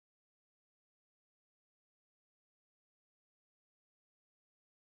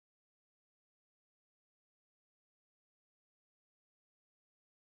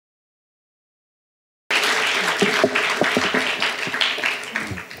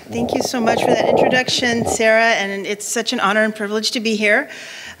Thank you so much for that introduction, Sarah, and it's such an honor and privilege to be here.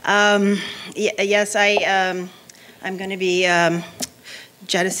 Yes, I'm going to be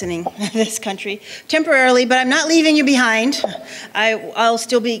jettisoning this country temporarily, but I'm not leaving you behind. I'll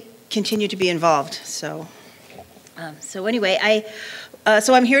still continue to be involved. So anyway,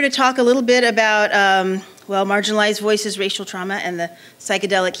 so I'm here to talk a little bit about marginalized voices, racial trauma, and the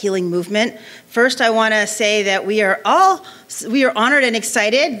psychedelic healing movement. First, I want to say that we are honored and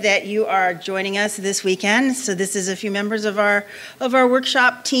excited that you are joining us this weekend. So this is a few members of our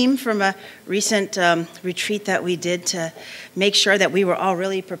workshop team from a recent retreat that we did to make sure that we were all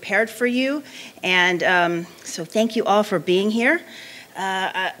really prepared for you. And so thank you all for being here.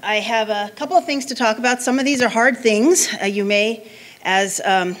 I have a couple of things to talk about. Some of these are hard things. You may, as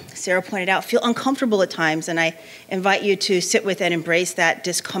Sarah pointed out, feel uncomfortable at times, and I invite you to sit with and embrace that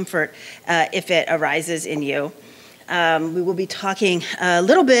discomfort if it arises in you. We will be talking a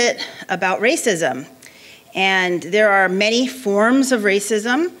little bit about racism, and there are many forms of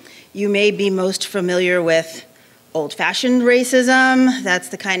racism. You may be most familiar with old-fashioned racism. That's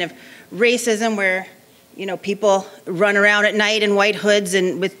the kind of racism where people run around at night in white hoods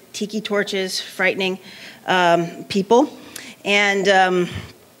and with tiki torches, frightening people. And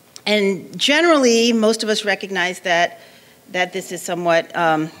generally, most of us recognize that this is somewhat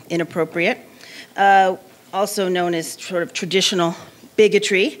inappropriate, also known as sort of traditional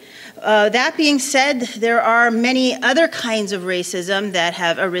bigotry. That being said, there are many other kinds of racism that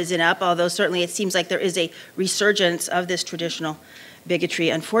have arisen up, although certainly it seems like there is a resurgence of this traditional bigotry,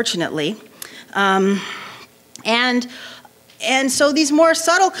 unfortunately. And so these more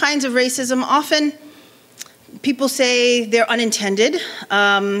subtle kinds of racism often people say they're unintended,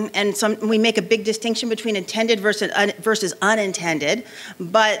 and we make a big distinction between intended versus unintended,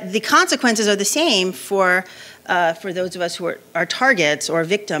 but the consequences are the same for those of us who are targets or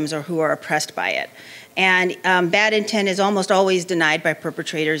victims or who are oppressed by it. And bad intent is almost always denied by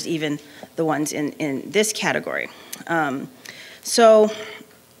perpetrators, even the ones in this category. So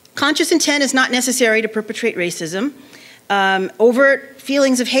conscious intent is not necessary to perpetrate racism. Overt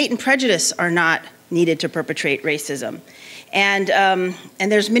feelings of hate and prejudice are not needed to perpetrate racism. And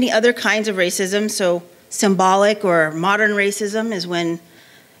there's many other kinds of racism. So symbolic or modern racism is when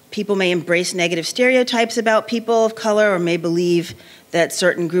people may embrace negative stereotypes about people of color or may believe that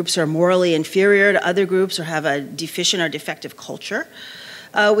certain groups are morally inferior to other groups or have a deficient or defective culture.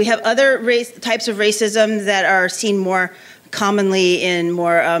 We have other types of racism that are seen more commonly in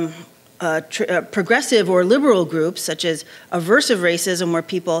more progressive or liberal groups, such as aversive racism, where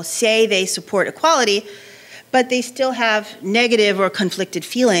people say they support equality, but they still have negative or conflicted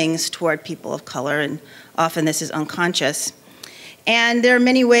feelings toward people of color, and often this is unconscious. And there are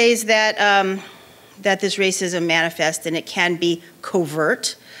many ways that, that this racism manifests, and it can be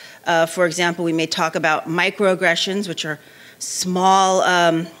covert. For example, we may talk about microaggressions, which are small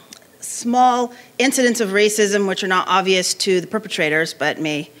incidents of racism which are not obvious to the perpetrators, but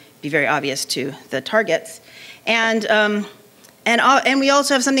may be very obvious to the targets. And we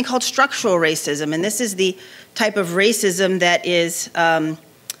also have something called structural racism, and this is the type of racism that is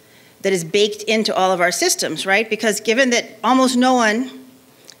baked into all of our systems, right? Because given that almost no one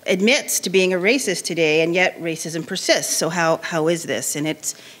admits to being a racist today, and yet racism persists, so how is this? And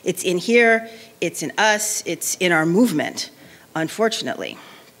it's in here, it's in us, it's in our movement, unfortunately.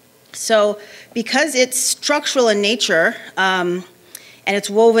 So because it's structural in nature, and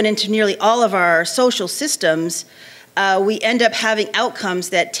it's woven into nearly all of our social systems, we end up having outcomes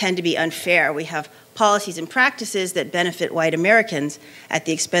that tend to be unfair. We have policies and practices that benefit white Americans at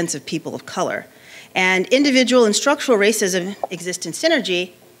the expense of people of color. And individual and structural racism exist in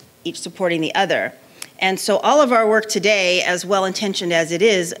synergy, each supporting the other. And so all of our work today, as well-intentioned as it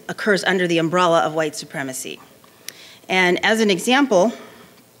is, occurs under the umbrella of white supremacy. And as an example,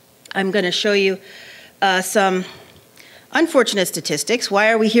 I'm going to show you some unfortunate statistics. Why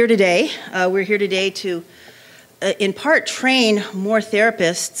are we here today? We're here today to, in part, train more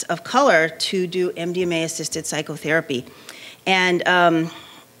therapists of color to do MDMA-assisted psychotherapy. And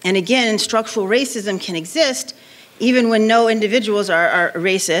again, structural racism can exist even when no individuals are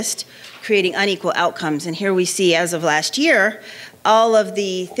racist, creating unequal outcomes. And here we see, as of last year, all of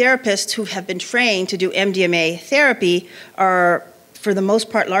the therapists who have been trained to do MDMA therapy are, for the most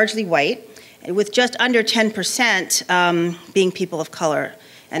part, largely white, with just under 10% being people of color,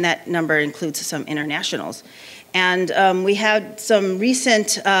 and that number includes some internationals. And we had some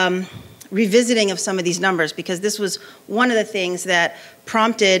recent revisiting of some of these numbers, because this was one of the things that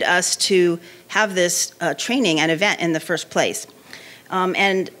prompted us to have this training and event in the first place.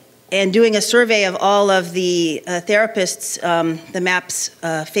 And and doing a survey of all of the therapists, the MAPS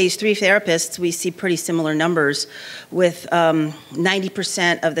phase 3 therapists, we see pretty similar numbers, with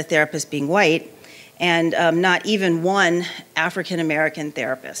 90% of the therapists being white, and not even one African American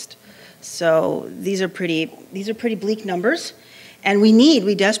therapist. So these are pretty bleak numbers, and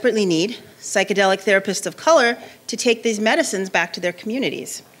we desperately need psychedelic therapists of color to take these medicines back to their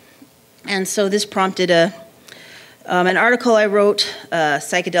communities. And so this prompted an article I wrote,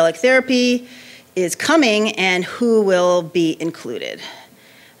 Psychedelic Therapy is Coming and Who Will Be Included.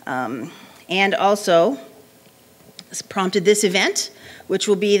 And also this prompted this event, which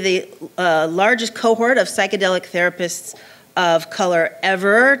will be the largest cohort of psychedelic therapists of color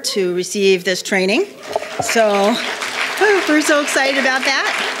ever to receive this training. So we're so excited about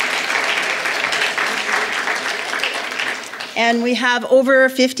that. And we have over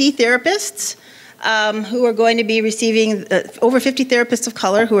 50 therapists who are going to be receiving, over 50 therapists of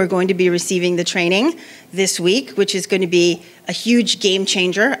color who are going to be receiving the training this week, which is going to be a huge game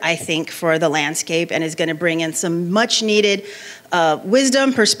changer, I think, for the landscape, and is going to bring in some much needed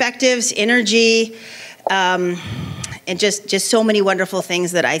wisdom, perspectives, energy, and just so many wonderful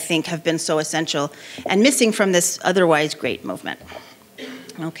things that I think have been so essential and missing from this otherwise great movement.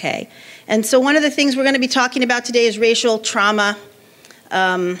 Okay, and so one of the things we're going to be talking about today is racial trauma.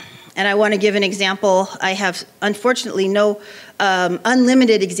 And I want to give an example. I have, unfortunately, no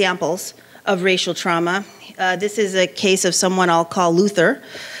unlimited examples of racial trauma. This is a case of someone I'll call Luther,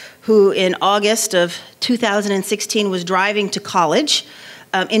 who in August of 2016 was driving to college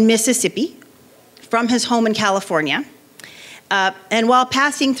in Mississippi from his home in California. And while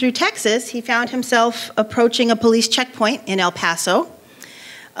passing through Texas, he found himself approaching a police checkpoint in El Paso,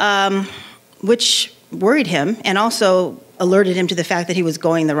 which worried him and also alerted him to the fact that he was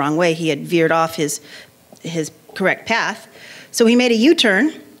going the wrong way. He had veered off his correct path. So he made a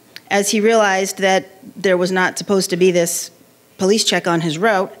U-turn as he realized that there was not supposed to be this police check on his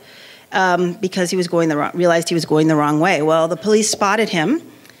route because he was realized he was going the wrong way. Well, the police spotted him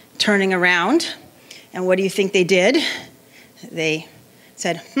turning around, and what do you think they did? They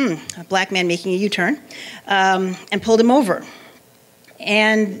said, a black man making a U-turn, and pulled him over.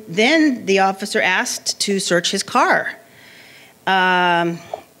 And then the officer asked to search his car.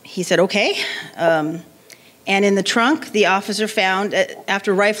 He said, okay. And in the trunk, the officer found,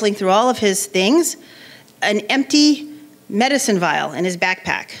 after rifling through all of his things, an empty medicine vial in his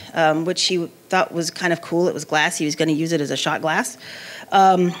backpack, which he thought was kind of cool. It was glass. He was going to use it as a shot glass.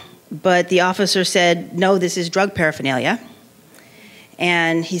 But the officer said, no, this is drug paraphernalia.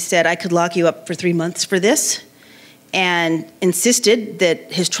 And he said, I could lock you up for 3 months for this, and insisted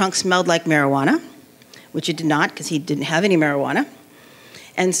that his trunk smelled like marijuana, which it did not, because he didn't have any marijuana.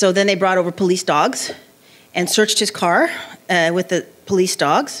 And so then they brought over police dogs and searched his car with the police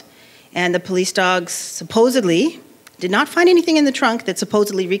dogs. And the police dogs supposedly did not find anything in the trunk that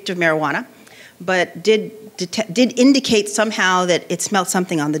supposedly reeked of marijuana, but did indicate somehow that it smelled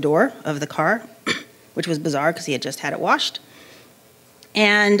something on the door of the car, which was bizarre because he had just had it washed.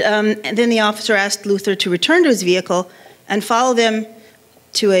 And then the officer asked Luther to return to his vehicle and follow them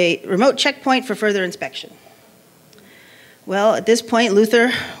to a remote checkpoint for further inspection. Well, at this point,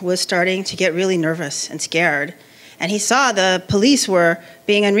 Luther was starting to get really nervous and scared, and he saw the police were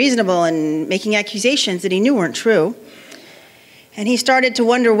being unreasonable and making accusations that he knew weren't true. And he started to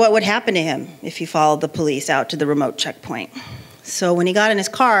wonder what would happen to him if he followed the police out to the remote checkpoint. So when he got in his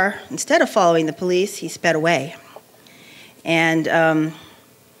car, instead of following the police, he sped away. And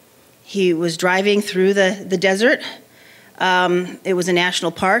he was driving through the desert. It was a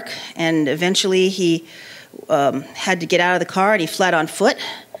national park, and eventually he had to get out of the car, and he fled on foot.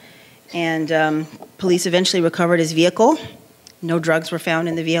 And police eventually recovered his vehicle. No drugs were found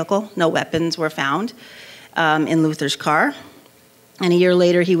in the vehicle. No weapons were found in Luther's car. And a year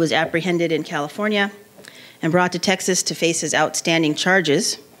later, he was apprehended in California and brought to Texas to face his outstanding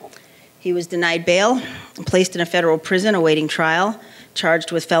charges. He was denied bail and placed in a federal prison awaiting trial,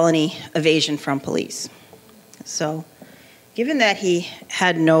 charged with felony evasion from police. So, given that he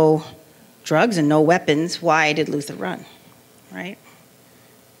had no drugs and no weapons, why did Luther run, right?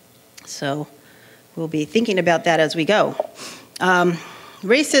 So, we'll be thinking about that as we go.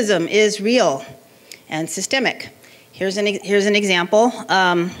 Racism is real and systemic. Here's an example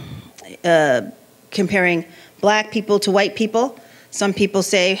comparing black people to white people. Some people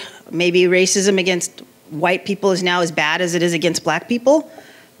say maybe racism against white people is now as bad as it is against black people.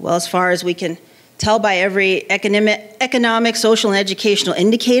 Well, as far as we can tell by every economic, social, and educational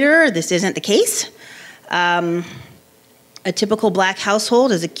indicator, this isn't the case. A typical black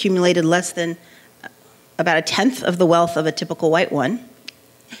household has accumulated less than about 1/10 of the wealth of a typical white one.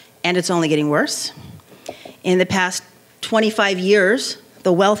 and it's only getting worse. In the past 25 years,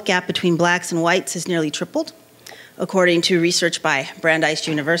 the wealth gap between blacks and whites has nearly tripled, according to research by Brandeis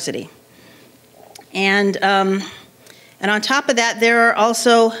University. And on top of that, there are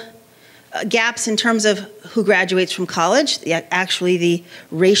also gaps in terms of who graduates from college. Actually, the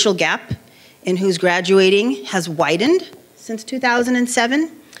racial gap in who's graduating has widened since 2007,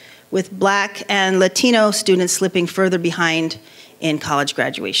 with Black and Latino students slipping further behind in college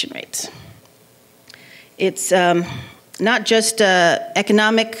graduation rates. It's not just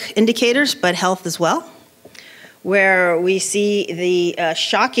economic indicators, but health as well, where we see the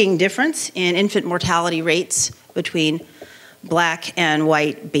shocking difference in infant mortality rates between Black and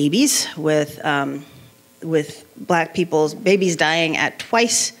white babies, with Black people's babies dying at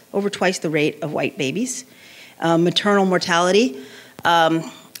over twice the rate of white babies. Maternal mortality,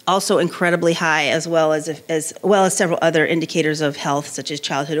 also incredibly high, as well as several other indicators of health, such as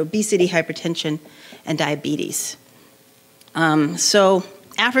childhood obesity, hypertension, and diabetes. So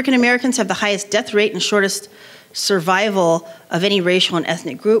African Americans have the highest death rate and shortest survival of any racial and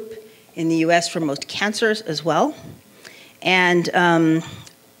ethnic group in the US for most cancers as well. And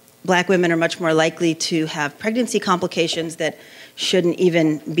Black women are much more likely to have pregnancy complications that shouldn't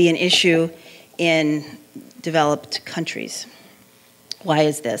even be an issue in developed countries. Why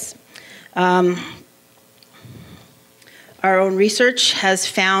is this? Our own research has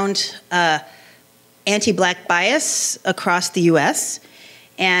found anti-Black bias across the US.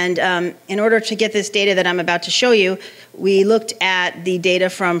 And in order to get this data that I'm about to show you, we looked at the data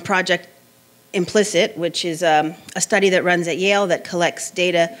from Project Implicit, which is a study that runs at Yale that collects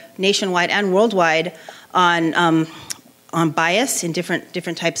data nationwide and worldwide on bias, in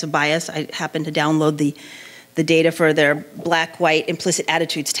different types of bias. I happened to download the data for their Black-White Implicit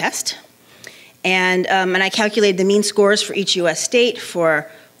Attitudes test. And I calculated the mean scores for each US state, for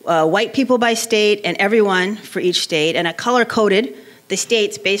white people by state, and everyone for each state. And I color-coded the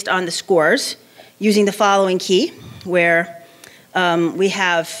states based on the scores using the following key, where we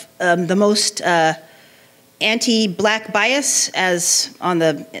have the most anti-Black bias as in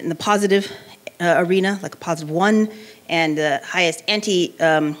the positive arena, like a +1, and the highest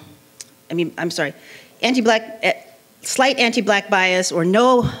anti-Black, slight anti-Black bias or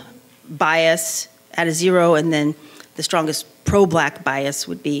no bias at a 0, and then the strongest pro-Black bias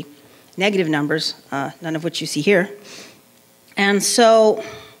would be negative numbers, none of which you see here. And so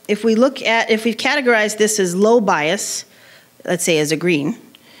if we've categorized this as low bias, let's say as a green,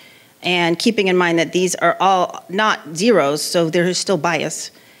 and keeping in mind that these are all not zeros, so there is still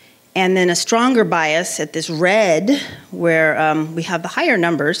bias, and then a stronger bias at this red, where we have the higher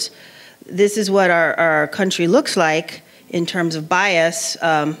numbers, this is what our country looks like in terms of bias,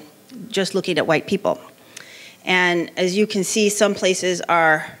 just looking at white people. And as you can see, some places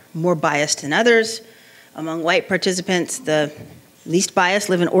are more biased than others. Among white participants, the least biased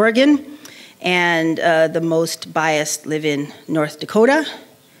live in Oregon, and the most biased live in North Dakota,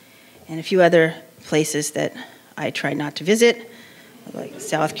 and a few other places that I try not to visit, like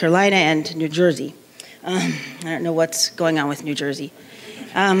South Carolina and New Jersey. I don't know what's going on with New Jersey.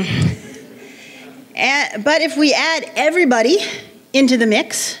 But if we add everybody into the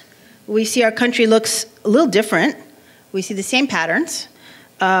mix, we see our country looks a little different. We see the same patterns,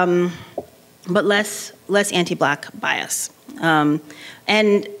 but less anti-Black bias.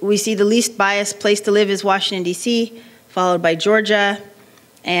 And we see the least biased place to live is Washington, D.C., followed by Georgia,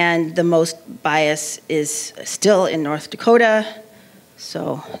 and the most bias is still in North Dakota,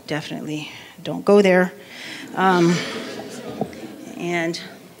 so definitely don't go there. And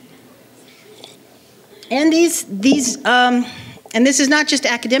this is not just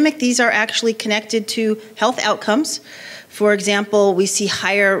academic, these are actually connected to health outcomes. For example, we see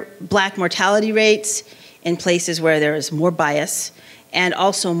higher Black mortality rates in places where there is more bias, and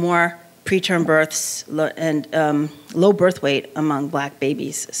also more preterm births and low birth weight among Black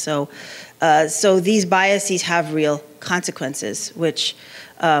babies. So these biases have real consequences, which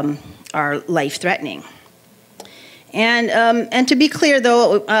are life-threatening. And to be clear,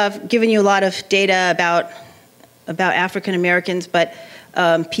 though, I've given you a lot of data about African Americans, but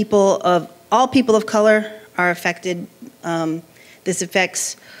all people of color are affected. This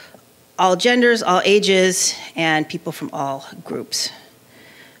affects all genders, all ages, and people from all groups.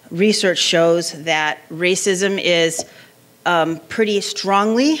 Research shows that racism is pretty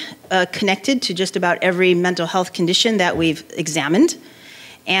strongly connected to just about every mental health condition that we've examined.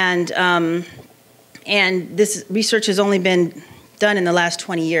 And this research has only been done in the last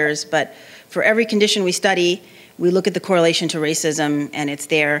 20 years, but for every condition we study, we look at the correlation to racism, and it's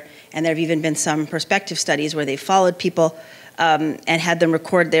there. And there have even been some prospective studies where they followed people and had them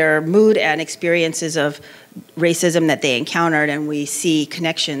record their mood and experiences of racism that they encountered, and we see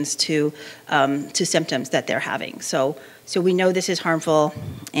connections to symptoms that they're having. So we know this is harmful,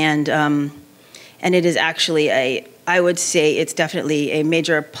 and it is actually I would say it's definitely a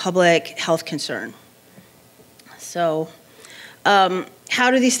major public health concern. So how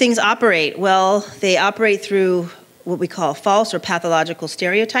do these things operate? Well, they operate through what we call false or pathological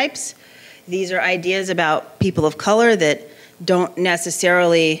stereotypes. These are ideas about people of color that don't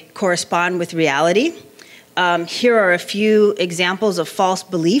necessarily correspond with reality. Here are a few examples of false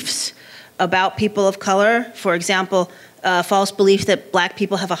beliefs about people of color. For example, false belief that black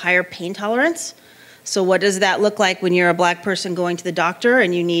people have a higher pain tolerance. So what does that look like when you're a black person going to the doctor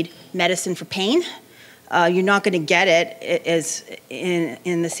and you need medicine for pain? You're not going to get it as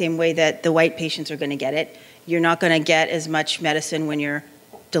in the same way that the white patients are going to get it. You're not going to get as much medicine when you're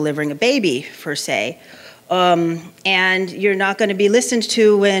delivering a baby, per se. And you're not going to be listened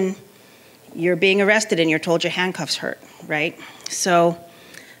to when you're being arrested and you're told your handcuffs hurt, right? So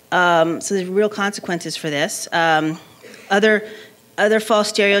there's real consequences for this. Other false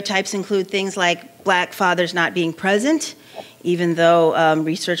stereotypes include things like black fathers not being present, even though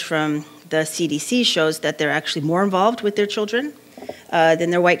research from the CDC shows that they're actually more involved with their children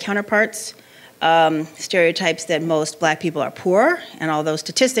than their white counterparts. Stereotypes that most black people are poor, and although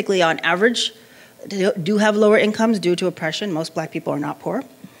statistically on average do have lower incomes due to oppression, most black people are not poor.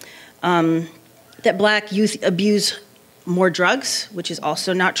 That black youth abuse more drugs, which is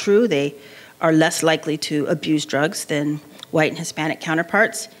also not true. They are less likely to abuse drugs than white and Hispanic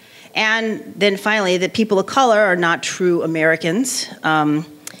counterparts. And then finally, that people of color are not true Americans.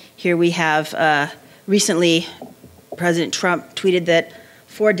 Here we have recently President Trump tweeted that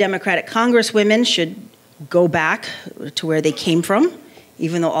 4 Democratic Congresswomen should go back to where they came from,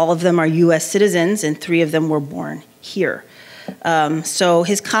 even though all of them are US citizens and 3 of them were born here. So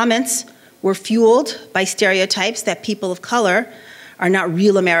his comments were fueled by stereotypes that people of color are not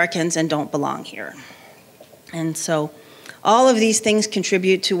real Americans and don't belong here. And so all of these things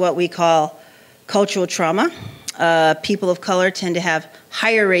contribute to what we call cultural trauma. People of color tend to have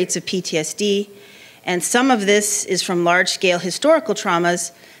higher rates of PTSD, and some of this is from large-scale historical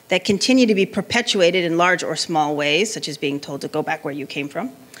traumas that continue to be perpetuated in large or small ways, such as being told to go back where you came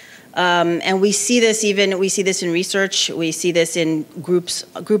from. And we see this in research. We see this in groups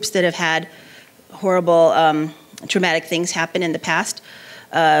that have had horrible traumatic things happen in the past.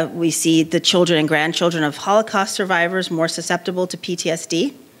 We see the children and grandchildren of Holocaust survivors more susceptible to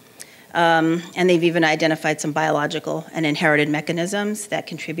PTSD. And they've even identified some biological and inherited mechanisms that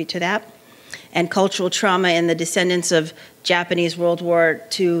contribute to that. And cultural trauma in the descendants of Japanese World War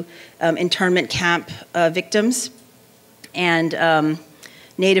II internment camp victims and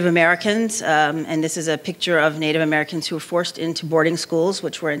Native Americans. And this is a picture of Native Americans who were forced into boarding schools,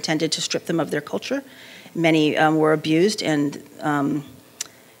 which were intended to strip them of their culture. Many were abused, and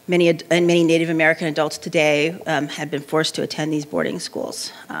many Native American adults today had been forced to attend these boarding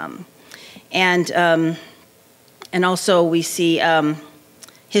schools. And also we see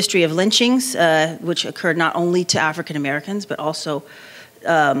history of lynchings, which occurred not only to African Americans, but also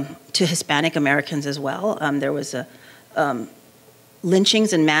to Hispanic Americans as well. There was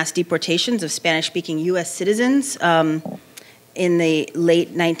lynchings and mass deportations of Spanish-speaking US citizens in the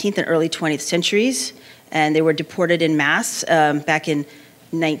late 19th and early 20th centuries, and they were deported in mass back in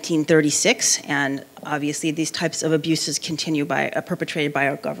 1936, and obviously these types of abuses continue perpetrated by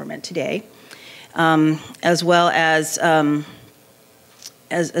our government today, as well as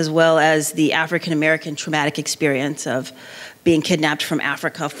the African American traumatic experience of being kidnapped from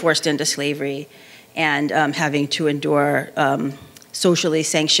Africa, forced into slavery, and having to endure socially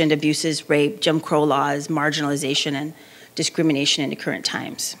sanctioned abuses, rape, Jim Crow laws, marginalization, and discrimination in the current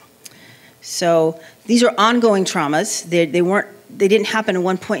times. So these are ongoing traumas. They didn't happen at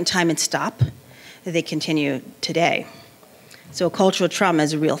one point in time and stop. They continue today. So cultural trauma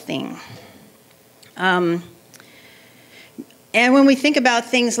is a real thing. And when we think about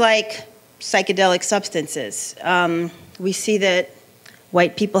things like psychedelic substances, we see that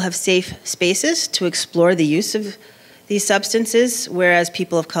white people have safe spaces to explore the use of these substances, whereas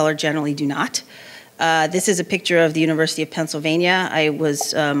people of color generally do not. This is a picture of the University of Pennsylvania. I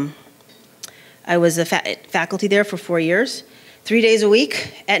was a faculty there for 4 years. 3 days a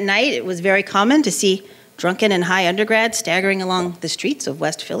week at night, it was very common to see drunken and high undergrads staggering along the streets of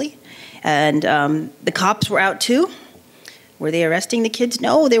West Philly. And the cops were out too. Were they arresting the kids?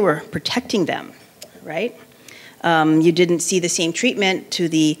 No, they were protecting them, right? You didn't see the same treatment to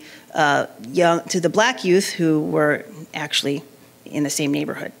the black youth who were actually in the same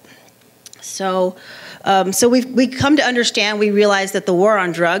neighborhood. So, we come to understand, we realize that the war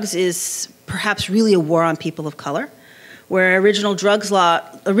on drugs is perhaps really a war on people of color, where original drug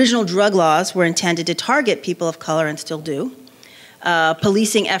laws were intended to target people of color and still do.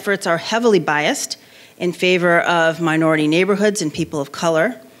 Policing efforts are heavily biased in favor of minority neighborhoods and people of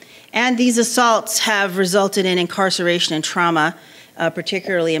color. And these assaults have resulted in incarceration and trauma,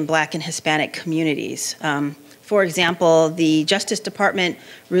 particularly in Black and Hispanic communities. For example, the Justice Department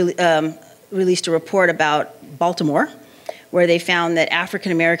released a report about Baltimore, where they found that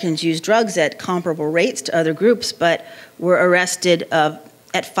African Americans used drugs at comparable rates to other groups, but were arrested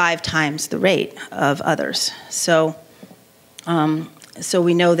at 5 times the rate of others. So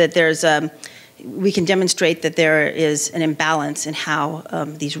we know that we can demonstrate that there is an imbalance in how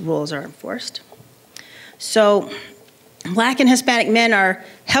these rules are enforced. So Black and Hispanic men are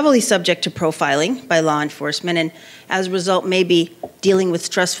heavily subject to profiling by law enforcement, and as a result may be dealing with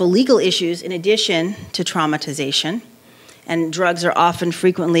stressful legal issues in addition to traumatization. And drugs are often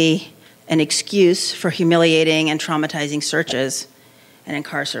frequently an excuse for humiliating and traumatizing searches and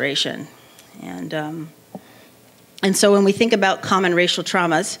incarceration. And so when we think about common racial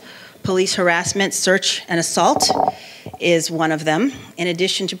traumas, police harassment, search, and assault is one of them. In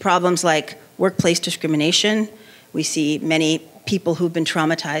addition to problems like workplace discrimination, we see many people who've been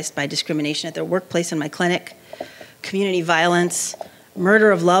traumatized by discrimination at their workplace in my clinic, community violence,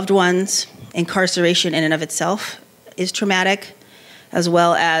 murder of loved ones, incarceration in and of itself is traumatic, as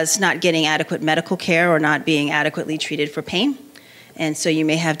well as not getting adequate medical care or not being adequately treated for pain. And so you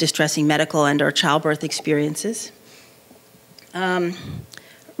may have distressing medical and or childbirth experiences.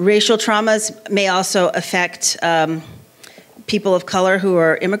 Racial traumas may also affect people of color who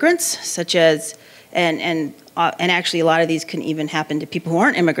are immigrants, such as, and actually a lot of these can even happen to people who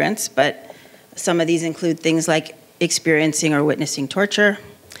aren't immigrants, but some of these include things like experiencing or witnessing torture,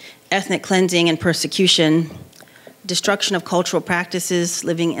 ethnic cleansing and persecution, destruction of cultural practices,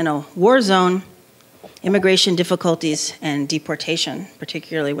 living in a war zone, immigration difficulties, and deportation,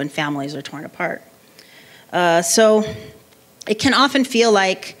 particularly when families are torn apart. So it can often feel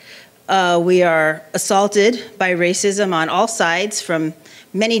like we are assaulted by racism on all sides from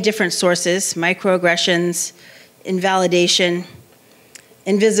many different sources: microaggressions, invalidation,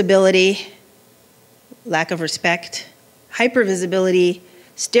 invisibility, lack of respect, hypervisibility,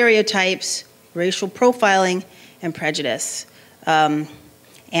 stereotypes, racial profiling, and prejudice,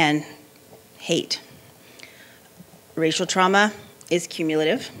 and hate. Racial trauma is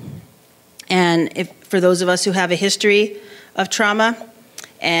cumulative. And for those of us who have a history of trauma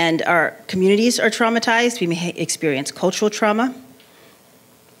and our communities are traumatized, we may experience cultural trauma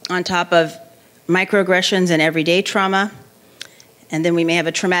on top of microaggressions and everyday trauma. And then we may have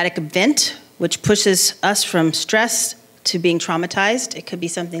a traumatic event which pushes us from stress to being traumatized. It could be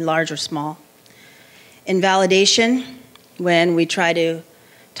something large or small. Invalidation, when we try to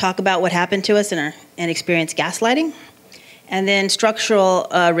talk about what happened to us and experience gaslighting. And then structural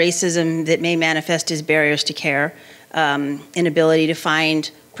racism that may manifest as barriers to care, inability to find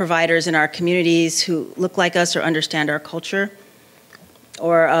providers in our communities who look like us or understand our culture,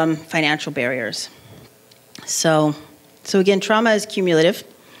 or financial barriers. So again, trauma is cumulative.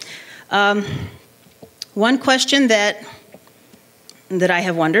 One question that I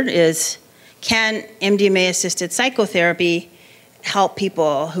have wondered is, can MDMA-assisted psychotherapy help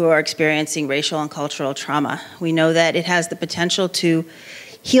people who are experiencing racial and cultural trauma? We know that it has the potential to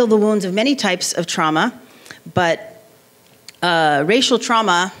heal the wounds of many types of trauma, but racial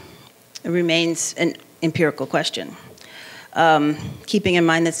trauma remains an empirical question. Keeping in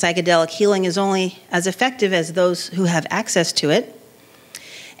mind that psychedelic healing is only as effective as those who have access to it.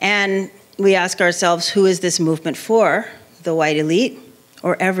 And we ask ourselves, who is this movement for? The white elite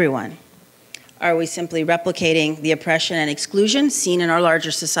or everyone? Are we simply replicating the oppression and exclusion seen in our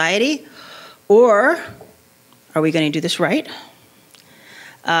larger society? Or are we going to do this right?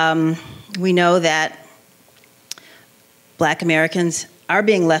 We know that Black Americans are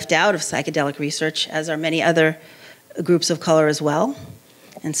being left out of psychedelic research, as are many other groups of color as well.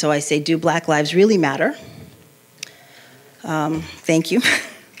 And so I say, do Black lives really matter? Thank you.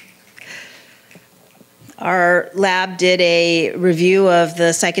 Our lab did a review of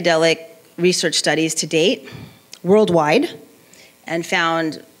the psychedelic research studies to date worldwide and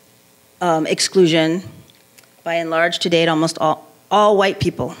found exclusion. By and large, to date, almost all white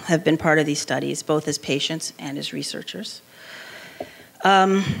people have been part of these studies, both as patients and as researchers.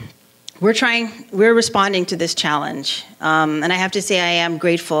 We're responding to this challenge. And I have to say, I am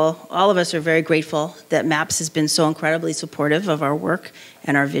grateful, all of us are very grateful that MAPS has been so incredibly supportive of our work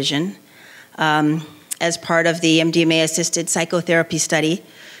and our vision. As part of the MDMA-assisted psychotherapy study,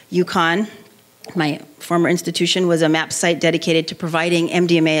 UConn, my former institution, was a MAP site dedicated to providing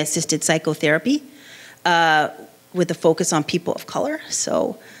MDMA-assisted psychotherapy with a focus on people of color.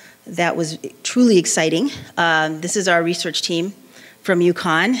 So that was truly exciting. This is our research team from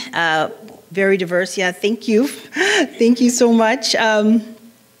UConn. Very diverse, yeah, thank you. Thank you so much.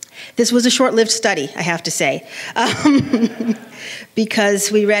 This was a short-lived study, I have to say,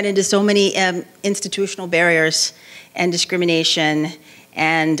 because we ran into so many institutional barriers and discrimination,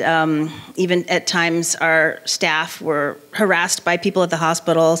 and even at times our staff were harassed by people at the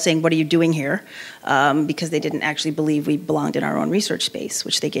hospital saying, "What are you doing here?" Because they didn't actually believe we belonged in our own research space,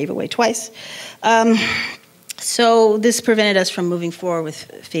 which they gave away twice. So this prevented us from moving forward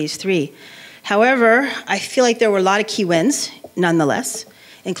with phase 3. However, I feel like there were a lot of key wins, nonetheless,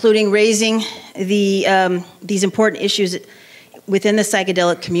 including raising these important issues within the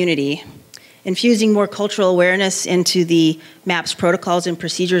psychedelic community, infusing more cultural awareness into the MAPS protocols and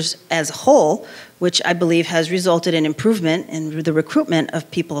procedures as a whole, which I believe has resulted in improvement in the recruitment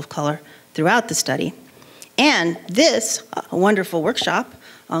of people of color throughout the study. And this wonderful workshop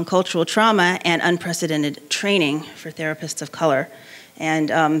on cultural trauma and unprecedented training for therapists of color.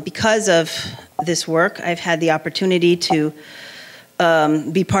 And because of this work, I've had the opportunity to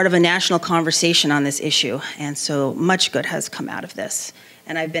be part of a national conversation on this issue. And so much good has come out of this.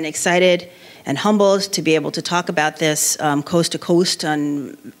 And I've been excited and humbled to be able to talk about this coast to coast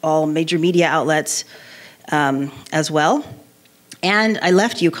on all major media outlets as well. And I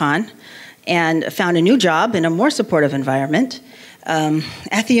left UConn and found a new job in a more supportive environment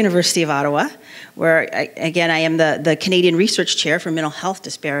at the University of Ottawa, where, again, I am the Canadian Research Chair for Mental Health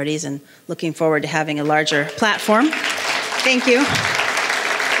Disparities, and looking forward to having a larger platform. Thank you.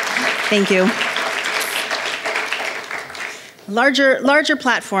 Thank you. Larger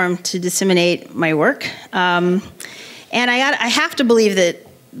platform to disseminate my work. And I have to believe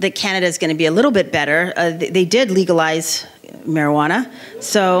that Canada is going to be a little bit better. They did legalize marijuana,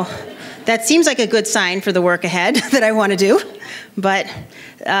 so that seems like a good sign for the work ahead that I want to do. But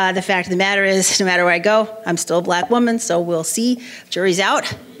the fact of the matter is, no matter where I go, I'm still a black woman, so we'll see. Jury's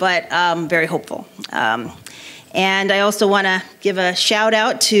out, but I'm very hopeful. And I also want to give a shout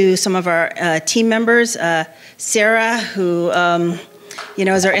out to some of our team members. Sarah, who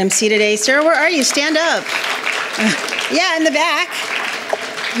is our MC today. Sarah, where are you? Stand up. Yeah, in the back.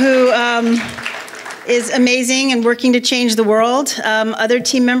 Who is amazing and working to change the world. Other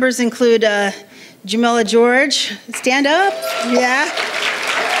team members include Jamila George. Stand up. Yeah.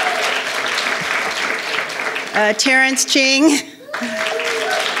 Terrence Ching.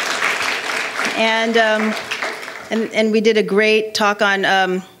 And we did a great talk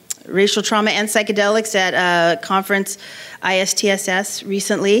on racial trauma and psychedelics at a conference, ISTSS,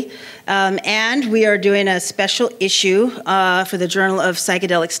 recently. And we are doing a special issue for the Journal of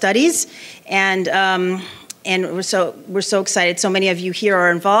Psychedelic Studies. And we're so excited. So many of you here are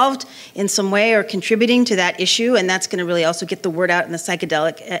involved in some way or contributing to that issue, and that's going to really also get the word out in the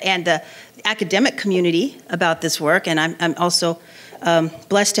psychedelic and the academic community about this work. And I'm also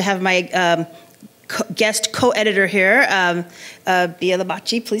blessed to have my guest co-editor here, Bia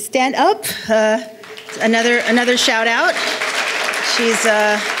Labachi. Please stand up. Another shout out. She's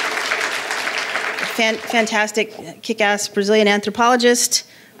a fantastic, kick-ass Brazilian anthropologist,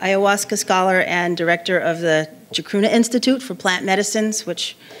 ayahuasca scholar, and director of the Chacruna Institute for Plant Medicines,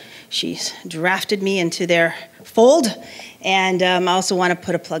 which she's drafted me into their fold. And I also want to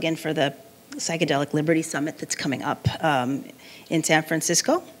put a plug in for the Psychedelic Liberty Summit that's coming up in San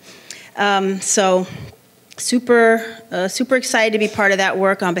Francisco. So super excited to be part of that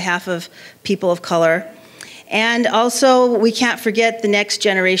work on behalf of people of color. And also, we can't forget the next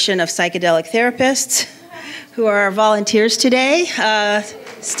generation of psychedelic therapists who are our volunteers today.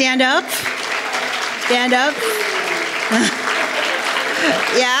 Stand up. Stand up.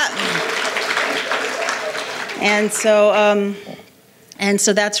 Yeah. And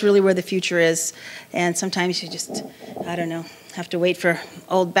so that's really where the future is. And sometimes you just, I don't know, have to wait for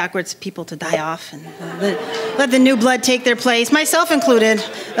old backwards people to die off and let the new blood take their place, myself included.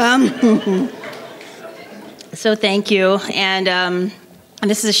 So thank you. And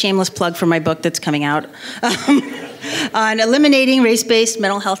this is a shameless plug for my book that's coming out on eliminating race-based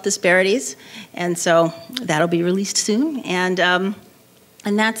mental health disparities. And so that'll be released soon. And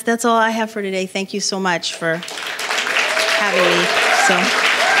that's all I have for today. Thank you so much for having me. So.